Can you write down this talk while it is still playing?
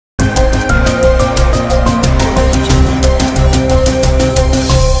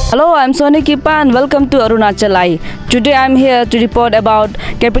I'm Soni Kipa and welcome to Arunachal Pradesh. Today I'm here to report about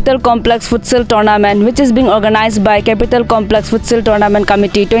Capital Complex Futsal Tournament, which is being organized by Capital Complex Futsal Tournament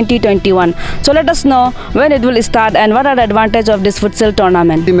Committee 2021. So let us know when it will start and what are the advantages of this futsal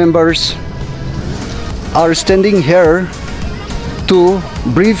tournament. The members are standing here to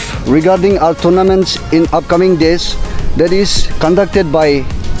brief regarding our tournaments in upcoming days that is conducted by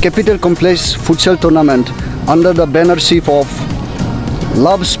Capital Complex Futsal Tournament under the bannership of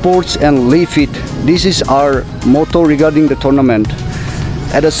Love Sports and Live Fit. This is our motto regarding the tournament.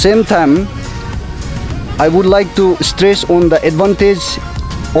 At the same time, I would like to stress on the advantage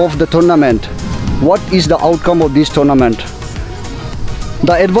of the tournament. What is the outcome of this tournament?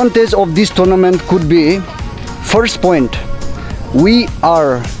 The advantage of this tournament could be, first point, we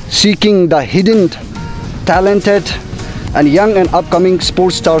are seeking the hidden, talented and young and upcoming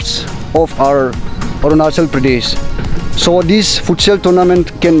sports stars of our Arunachal Pradesh. So this futsal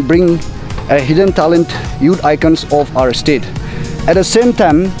tournament can bring a hidden talent, youth icons of our state. At the same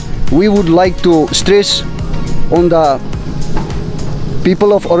time, we would like to stress on the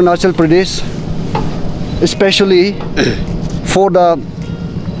people of Arunachal Pradesh, especially for the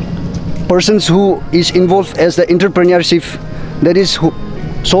persons who is involved as the entrepreneurship, that is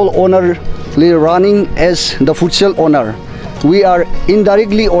sole ownerly running as the futsal owner. We are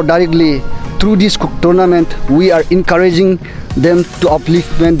indirectly or directly through this tournament, we are encouraging them to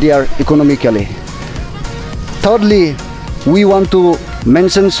upliftment their economically. Thirdly, we want to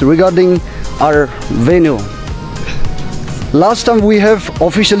mention regarding our venue. Last time we have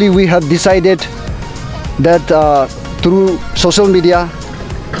decided that through social media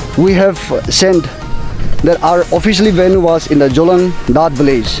we have sent that our officially venue was in the Jolan Dad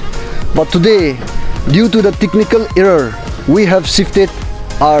village. But today, due to the technical error, we have shifted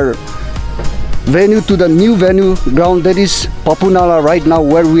our venue to the new venue ground, that is Papunala right now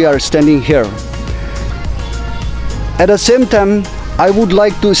where we are standing here. At the same time, I would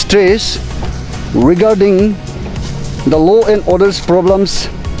like to stress regarding the law and orders problems,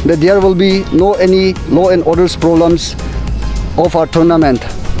 that there will be no any law and orders problems of our tournament.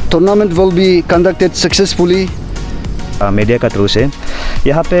 Tournament will be conducted successfully. Media का through से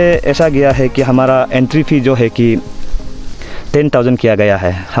यहाँ पे ऐसा गया है कि हमारा entry fee जो है कि 10,000 किया गया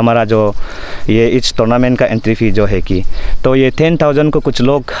है। हमारा जो ये इस टूर्नामेंट का एंट्री फ़ी जो है कि तो ये 10,000 को कुछ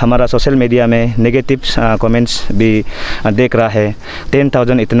लोग हमारा सोशल मीडिया में नेगेटिव कमेंट्स भी देख रहा है।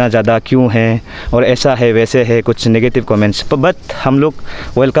 10,000 इतना ज़्यादा क्यों है और ऐसा है वैसे है, कुछ नेगेटिव कमेंट्स। बट हम लोग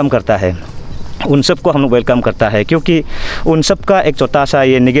वेलकम करता है, उन सब को हम लोग वेलकम करता है, क्योंकि उन सब का एक छोटा सा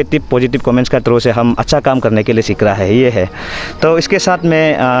ये नेगेटिव पॉजिटिव कमेंट्स का थ्रू से हम अच्छा काम करने के लिए सीख रहा है, ये है। तो इसके साथ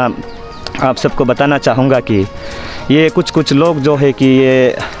मैं आप सबको बताना चाहूँगा कि ये कुछ लोग जो है कि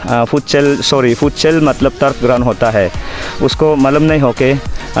ये फुटसेल मतलब टर्फ ग्राउंड होता है, उसको मालूम नहीं हो के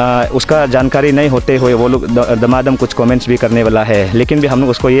उसका जानकारी नहीं होते हुए वो लोग दमादम कुछ कमेंट्स भी करने वाला है। लेकिन भी हम लोग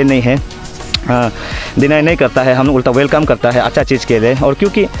उसको ये नहीं है डिनाई नहीं करता है, हम लोग उल्टा वेलकम करता है अच्छा चीज़ के लिए। और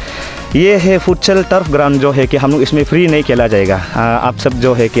क्योंकि ये है फुटसेल टर्फ ग्राउंड जो है कि हम लोग इसमें फ्री नहीं खेला जाएगा। आप सब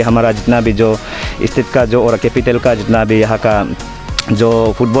जो है कि हमारा जितना भी जो स्टेट का जो और कैपिटल का जितना भी यहाँ का जो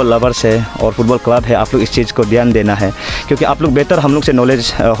फुटबॉल लवर्स है और फुटबॉल क्लब है, आप लोग इस चीज़ को ध्यान देना है, क्योंकि आप लोग बेहतर हम लोग से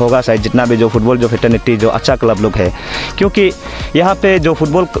नॉलेज होगा शायद जितना भी जो फुटबॉल जो फेटर्निटी जो अच्छा क्लब लोग है। क्योंकि यहाँ पे जो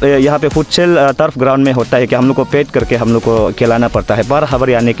फुटबॉल यहाँ पे फुटसेल टर्फ ग्राउंड में होता है कि हम लोग को पेड करके हम लोग को खिलाना पड़ता है पर हावर,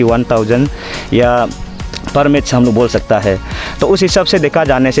 यानी कि 1000 या पर मैच हम लोग बोल सकता है। तो उस हिसाब से देखा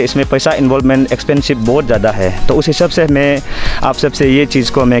जाने से इसमें पैसा इन्वॉल्वमेंट एक्सपेंसिव बहुत ज़्यादा है। तो उस हिसाब से मैं आप सबसे ये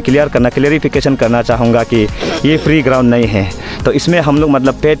चीज़ को मैं क्लियरिफिकेशन करना चाहूँगा कि ये फ्री ग्राउंड नहीं है। तो इसमें हम लोग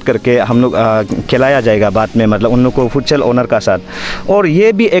मतलब पेड करके हम लोग खिलाया जाएगा बाद में, मतलब उन लोग को फुटसेल ओनर का साथ। और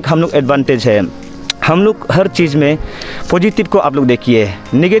ये भी एक हम लोग एडवांटेज है, हम लोग हर चीज़ में पॉजिटिव को आप लोग देखिए,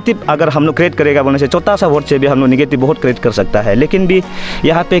 नेगेटिव अगर हम लोग क्रिएट करेगा बोलने से छोटा सा वर्ड से भी हम लोग नेगेटिव बहुत क्रिएट कर सकता है। लेकिन भी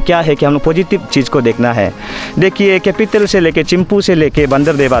यहाँ पे क्या है कि हम लोग पॉजिटिव चीज़ को देखना है। देखिए कैपिटल से लेके चिंपू से लेके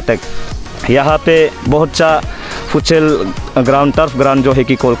बंदरदेवा तक यहाँ पे बहुत सा फुटसेल ग्राउंड टर्फ ग्राउंड जो है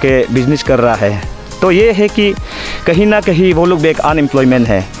कि खोल के बिजनेस कर रहा है। तो ये है कि कहीं ना कहीं वो लोग भी एक अनएम्प्लॉयमेंट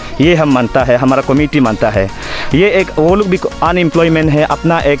है, ये हम मानता है, हमारा कमेटी मानता है। ये एक वो लोग भी अनएम्प्लॉयमेंट है,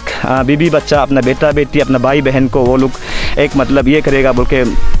 अपना एक बीबी बच्चा, अपना बेटा बेटी, अपना भाई बहन को वो लोग एक मतलब ये करेगा बोल के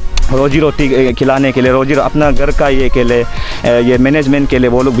रोजी रोटी खिलाने के लिए, अपना घर का ये के लिए, ये मैनेजमेंट के लिए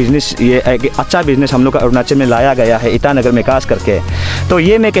वो लोग बिज़नेस, ये एक अच्छा बिज़नेस हम लोग का अरुणाचल में लाया गया है ईटानगर में खास करके। तो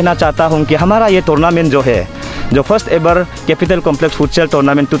ये मैं कहना चाहता हूँ कि हमारा ये टूर्नामेंट जो है, जो first ever capital complex futsal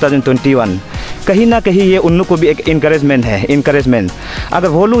tournament 2021, कहीं ना कहीं ये उन लोग को भी एक इंकरेजमेंट है। अगर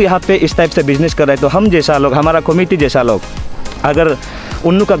वो लोग यहाँ पे इस टाइप से बिज़नेस कर रहे हैं तो हम जैसा लोग, हमारा कमेटी जैसा लोग, अगर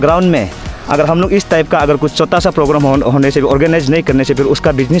उन लोग का ग्राउंड में अगर हम लोग इस टाइप का अगर कुछ छोटा सा प्रोग्राम होने से, ऑर्गेनाइज नहीं करने से फिर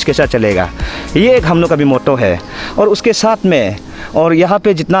उसका बिजनेस कैसा चलेगा, ये एक हम लोग का भी मोटो है। और उसके साथ में और यहाँ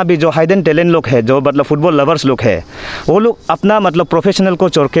पे जितना भी जो हाइडन टैलेंट लोग है, जो मतलब फुटबॉल लवर्स लोग है, वो लोग अपना मतलब प्रोफेशनल को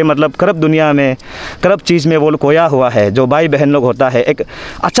छोड़ के मतलब करब दुनिया में, करब चीज़ में वो लोग खोया हुआ है। जो भाई बहन लोग होता है, एक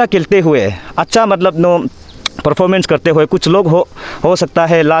अच्छा खेलते हुए, अच्छा मतलब नो परफॉर्मेंस करते हुए, कुछ लोग हो सकता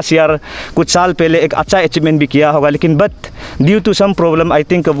है लास्ट ईयर कुछ साल पहले एक अच्छा अचीवमेंट भी किया होगा, लेकिन but due to some problem I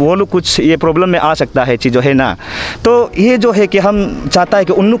think वो लोग कुछ ये प्रॉब्लम में आ सकता है चीज़ जो है ना। तो ये जो है कि हम चाहता है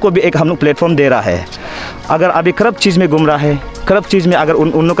कि उन लोग को भी एक हम लोग प्लेटफॉर्म दे रहा है। अगर अभी खराब चीज़ में घूम रहा है, खराब चीज़ में अगर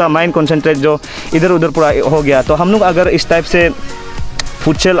उन लोग का माइंड कॉन्सेंट्रेट जो इधर उधर पूरा हो गया, तो हम लोग अगर इस टाइप से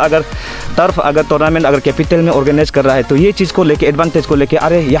फुटसल अगर टर्फ अगर टूर्नामेंट अगर कैपिटल में ऑर्गेनाइज कर रहा है, तो ये चीज़ को लेके, एडवांटेज को लेके,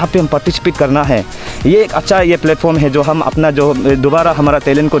 अरे यहाँ पे हम पार्टिसिपेट करना है, ये एक अच्छा ये प्लेटफॉर्म है जो हम अपना जो दोबारा हमारा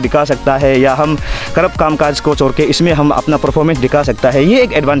टैलेंट को दिखा सकता है, या हम करब कामकाज को छोड़ के इसमें हम अपना परफॉर्मेंस दिखा सकता है। ये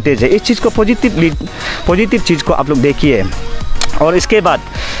एक एडवांटेज है। इस चीज़ को पॉजिटिव चीज़ को आप लोग देखिए। और इसके बाद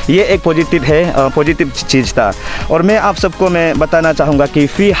ये एक पॉजिटिव चीज़ था। और मैं आप सबको मैं बताना चाहूँगा कि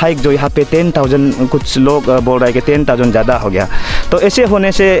फ़ी हाइक जो यहाँ पे 10,000 कुछ लोग बोल रहे हैं कि 10,000 ज़्यादा हो गया, तो ऐसे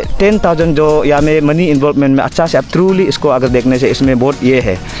होने से 10,000 जो यहाँ में मनी इन्वॉल्वमेंट में अच्छा से आप ट्रूली इसको अगर देखने से इसमें बहुत ये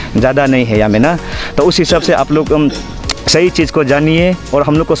है, ज़्यादा नहीं है यहाँ में ना। तो उस हिसाब से आप लोग सही चीज़ को जानिए और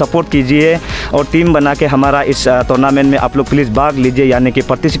हम लोग को सपोर्ट कीजिए, और टीम बना के हमारा इस टूर्नामेंट में आप लोग प्लीज़ भाग लीजिए, यानी कि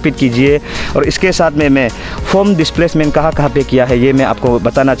पार्टिसिपेट कीजिए। और इसके साथ में मैं फॉर्म डिस्प्लेसमेंट कहाँ पे किया है ये मैं आपको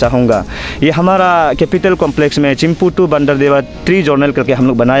बताना चाहूँगा। ये हमारा कैपिटल कॉम्प्लेक्स में चिंपू टू बंदरदेवा 3 जोनल करके हम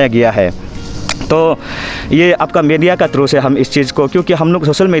लोग बनाया गया है। तो ये आपका मीडिया का थ्रू से हम इस चीज़ को, क्योंकि हम लोग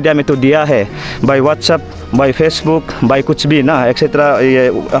सोशल मीडिया में तो दिया है, bye WhatsApp, bye Facebook, bye कुछ भी ना एक्सेट्रा, ये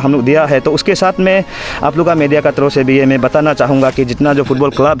हम लोग दिया है। तो उसके साथ में आप लोग का मीडिया का थ्रू से भी ये मैं बताना चाहूँगा कि जितना जो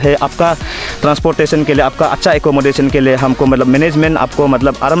फुटबॉल क्लब है, आपका ट्रांसपोर्टेशन के लिए, आपका अच्छा एकोमोडेशन के लिए हमको मतलब मैनेजमेंट आपको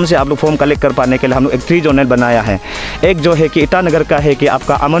मतलब आराम से आप लोग फॉर्म कलेक्ट कर पाने के लिए हम लोग एक 3 जोनल बनाया है। एक जो है कि ईटानगर का है कि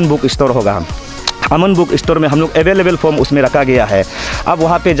आपका अमन बुक स्टोर होगा, अमन बुक स्टोर में हम लोग अवेलेबल फॉर्म उसमें रखा गया है, आप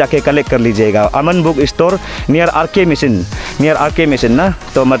वहाँ पे जाके कलेक्ट कर लीजिएगा। अमन book store near RK mission ना,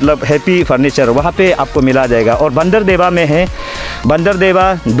 तो मतलब हैप्पी फर्नीचर, वहाँ पे आपको मिला जाएगा। और बंदरदेवा में है,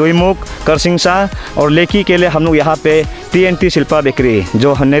 बंदरदेवा, दुईमुख, करसिंगसा और लेकी के लिए हम लोग यहाँ पे TNT शिल्पा बेकरी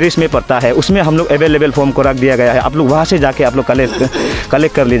जो नेरिस में पड़ता है, उसमें हम लोग अवेलेबल फॉर्म को रख दिया गया है। आप लोग वहाँ से जाके आप लोग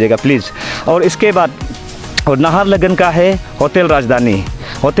कलेक्ट कर लीजिएगा प्लीज़। और इसके बाद और नाहरलगन का है होटल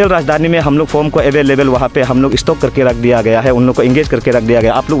राजधानी में हम लोग फॉर्म को अवेलेबल वहाँ पे हम लोग स्टॉक करके रख दिया गया है, उन लोग को इंगेज करके रख दिया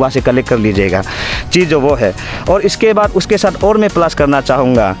गया, आप लोग वहाँ से कलेक्ट कर लीजिएगा चीज़ जो वो है। और इसके बाद उसके साथ और मैं प्लस करना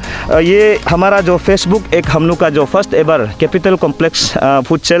चाहूँगा, ये हमारा जो फेसबुक एक हम लोग का जो first ever capital complex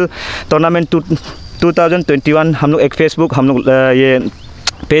futsal tournament 2021 हम लोग एक फेसबुक हम लोग ये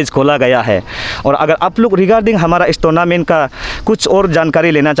पेज खोला गया है। और अगर आप लोग रिगार्डिंग हमारा इस टूर्नामेंट का कुछ और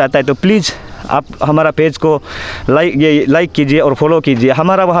जानकारी लेना चाहता है, तो प्लीज़ आप हमारा पेज को लाइक कीजिए और फॉलो कीजिए।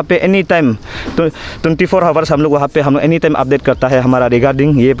 हमारा वहाँ पे एनी टाइम 24 आवर्स हम लोग वहाँ पे हम एनी टाइम अपडेट करता है हमारा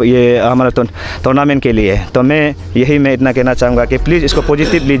रिगार्डिंग ये हमारा टूर्नामेंट के लिए। तो मैं इतना कहना चाहूँगा कि प्लीज़ इसको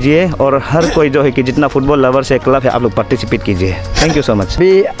पॉजिटिव लीजिए, और हर कोई जो है कि जितना फुटबॉल लवर्स है, क्लब है, आप लोग पार्टिसिपेट कीजिए। Thank you so much.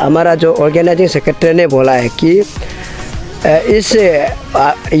 अभी हमारा जो ऑर्गेनाइजिंग सेक्रेटरी ने बोला है कि इस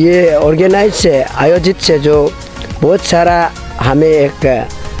ये ऑर्गेनाइज से आयोजित से जो बहुत सारा हमें एक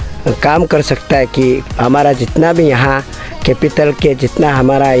काम कर सकता है कि हमारा जितना भी यहाँ कैपिटल के जितना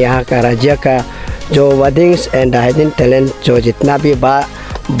हमारा यहाँ का राज्य का जो वेडिंग्स एंड हाइडन टैलेंट जो जितना भी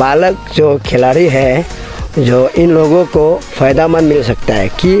बालक जो खिलाड़ी है, जो इन लोगों को फ़ायदामंद मिल सकता है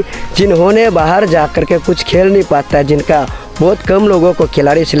कि जिन्होंने बाहर जा कर के कुछ खेल नहीं पाता है, जिनका बहुत कम लोगों को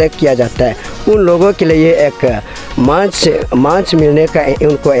खिलाड़ी सिलेक्ट किया जाता है, उन लोगों के लिए एक मंच मिलने का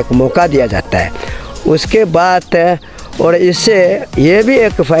उनको एक मौका दिया जाता है। उसके बाद और इससे ये भी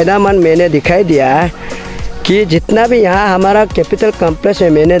एक फ़ायदामंद मैंने दिखाई दिया है कि जितना भी यहाँ हमारा कैपिटल कॉम्प्लेक्स में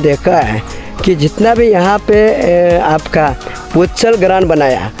मैंने देखा है कि जितना भी यहाँ पे आपका फुटसल ग्राउंड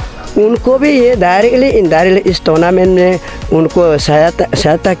बनाया, उनको भी ये डायरेक्टली इनडायरेक्टली इस टूर्नामेंट में उनको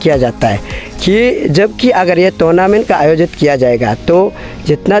सहायता किया जाता है कि जबकि अगर ये टूर्नामेंट का आयोजित किया जाएगा तो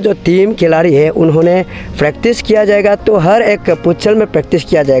जितना जो टीम खिलाड़ी है उन्होंने प्रैक्टिस किया जाएगा, तो हर एक फुटसल में प्रैक्टिस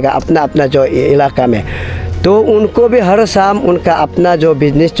किया जाएगा अपना अपना जो इलाका में, तो उनको भी हर शाम उनका अपना जो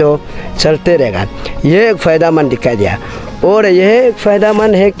बिजनेस जो चलते रहेगा। ये एक फ़ायदामंद दिखाई दिया। और यह एक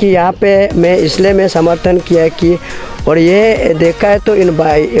फ़ायदामंद है कि यहाँ पे मैं इसलिए मैं समर्थन किया कि और ये देखा है तो इन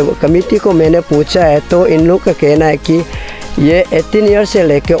कमेटी को मैंने पूछा है, तो इन लोग का कहना है कि ये 18 ईयर से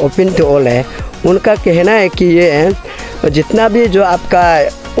लेके ओपन टू ऑल है। उनका कहना है कि ये जितना भी जो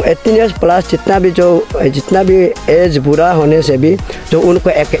आपका 18 ईयर्स प्लस जितना भी एज बुरा होने से भी जो उनको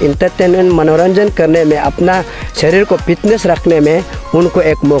एक इंटरटेनमेंट मनोरंजन करने में, अपना शरीर को फिटनेस रखने में उनको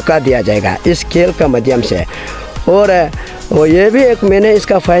एक मौका दिया जाएगा इस खेल का माध्यम से। और ये भी एक मैंने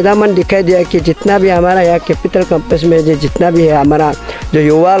इसका फ़ायदामंद दिखाई दिया कि जितना भी हमारा यहाँ कैपिटल कॉम्प्लेक्स में जितना भी है हमारा जो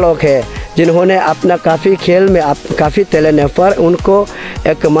युवा लोग है जिन्होंने अपना काफ़ी खेल में काफ़ी टैलेंट है, पर उनको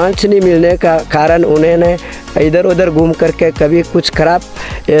एक मंच नहीं मिलने का कारण उन्होंने इधर उधर घूम करके कभी कुछ खराब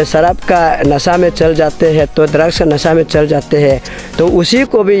शराब का नशा में चल जाते हैं, तो ड्रग्स का नशा में चल जाते हैं। तो उसी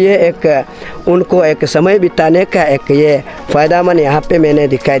को भी ये एक उनको एक समय बिताने का एक ये फ़ायदामंद यहाँ पे मैंने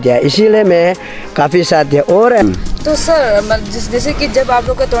दिखाई दिया, इसीलिए मैं काफ़ी साथ दिया। और तो सर जैसे कि जब आप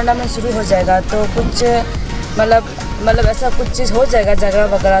लोग का टूर्नामेंट शुरू हो जाएगा तो कुछ मतलब ऐसा कुछ चीज़ हो जाएगा झगड़ा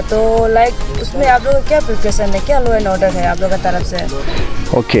वगैरह, तो लाइक उसमें आप लोग का क्या प्रिपरेशन है, क्या लॉ एंड ऑर्डर है आप लोग की तरफ से?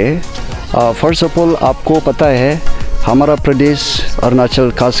 ओके, फर्स्ट ऑफ ऑल आपको पता है हमारा प्रदेश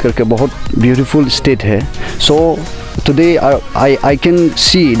अरुणाचल खास करके बहुत ब्यूटीफुल स्टेट है। सो today I can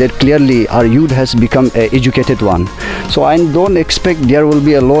see that clearly our youth has become an educated one. So I don't expect there will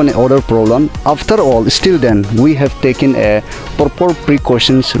be a law and order problem. After all, still then we have taken a proper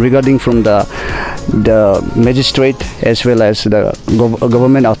precautions regarding from the magistrate as well as the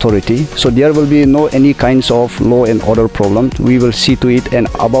government authority. So there will be no any kinds of law and order problem. We will see to it, and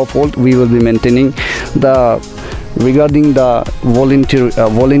above all we will be maintaining the regarding the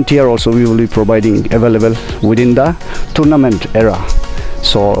volunteer also we will be providing available within the tournament era.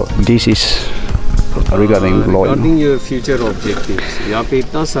 So this is regarding law. Regarding your future objectives, यहाँ पे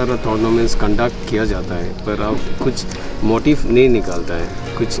इतना सारा tournaments conduct किया जाता है पर आप कुछ मोटिव नहीं निकालता है,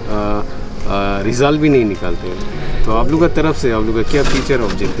 कुछ रिजल्ट भी नहीं निकालते हैं, तो आप लोग की तरफ से आप लोग का क्या फ्यूचर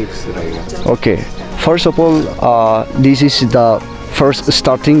ऑब्जेक्टिव्स रहेगा? Okay, first of all this is the first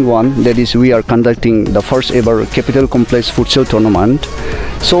starting one, that is we are conducting the first ever Capital Complex Futsal Tournament.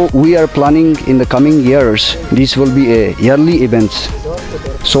 So we are planning in the coming years this will be a yearly events.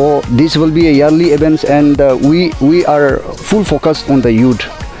 So this will be a yearly events, and we are full focused on the youth,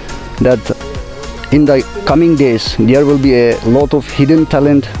 that in the coming days there will be a lot of hidden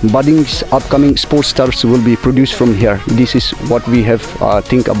talent, budding upcoming sports stars will be produced from here. This is what we have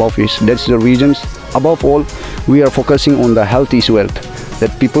think about is that's the reasons. Above all, we are focusing on the health is wealth,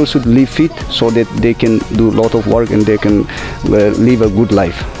 that people should live fit so that they can do a lot of work and they can live a good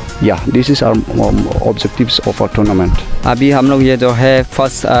life. Yeah, this is our objectives of our tournament. अभी हम लोग ये जो है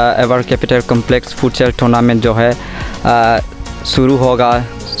first ever capital complex futsal tournament जो है शुरू होगा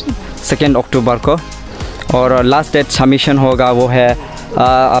 2 अक्टूबर को, और लास्ट डेट सबमिशन होगा वो है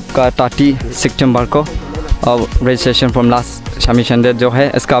आपका 30 सितंबर को, और registration from last submission date जो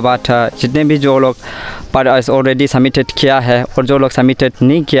है। इसका बाद जितने भी जो लोग पर ऑलरेडी सबमिटेड किया है और जो लोग सबमिटेड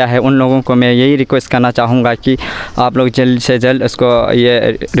नहीं किया है उन लोगों को मैं यही रिक्वेस्ट करना चाहूँगा कि आप लोग जल्द से जल्द इसको ये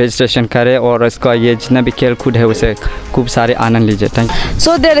रजिस्ट्रेशन करें और इसका ये जितना भी खेल कूद है उसे खूब सारे आनंद लीजिए। Thank you.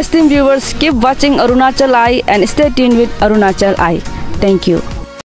 So dear esteemed viewers, keep watching Arunachal Eye and stay tuned with Arunachal Eye. Thank you.